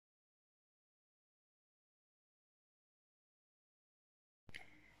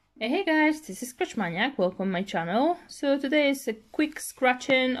Hey guys, this is Scratch Maniac. Welcome to my channel. So today is a quick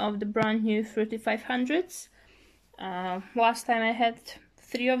scratching of the brand new Fruity 500s. Last time I had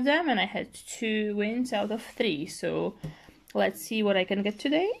 3 of them and I had 2 wins out of 3. So let's see what I can get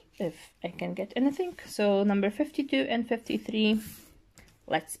today, if I can get anything. So number 52 and 53.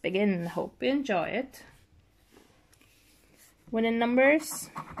 Let's begin. Hope you enjoy it. Winning numbers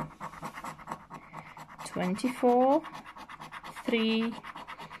 24, 3,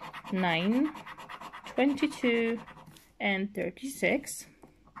 9, 22, and 36.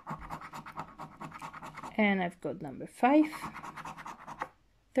 And I've got number 5,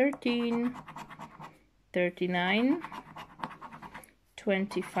 13, 39,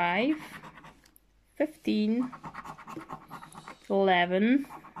 25, 15, 11,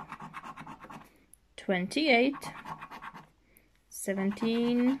 28,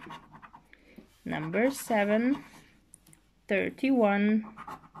 17, number 7, 31,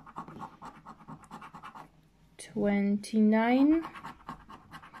 29,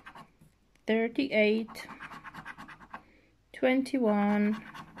 38, 21,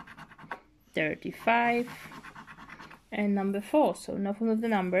 35, and number 4. So nothing of the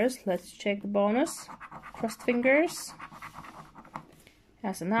numbers. Let's check the bonus. Crossed fingers.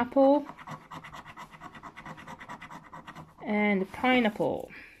 Has an apple and a pineapple.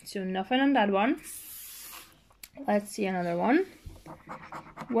 So nothing on that one. Let's see another one.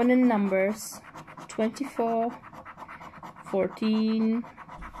 Winning numbers 24, 14,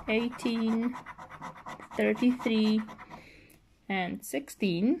 18, 33, and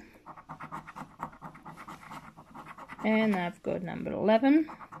 16. And I've got number 11,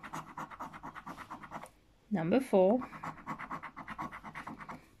 number 4,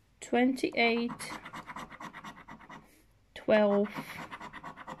 28, 12,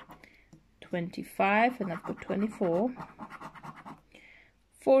 25, and I've got 24,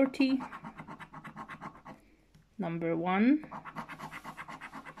 40, number 1,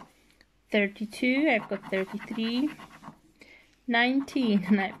 32, I've got 33, 19,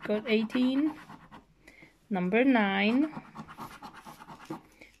 and I've got 18, number 9,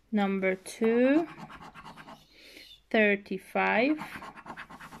 number 2, 35,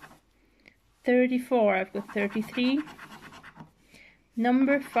 34, I've got 33,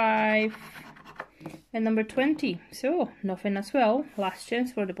 number 5, and number 20. So nothing as well. Last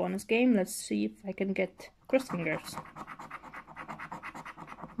chance for the bonus game. Let's see if I can get cross fingers.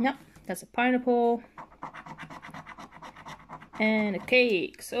 No, that's a pineapple and a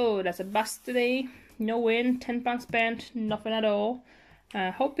cake. So that's a bust today. No win, £10 spent, nothing at all.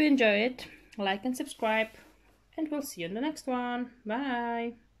 Hope you enjoy it. Like and subscribe, and we'll see you in the next one.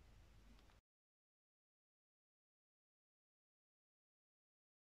 Bye.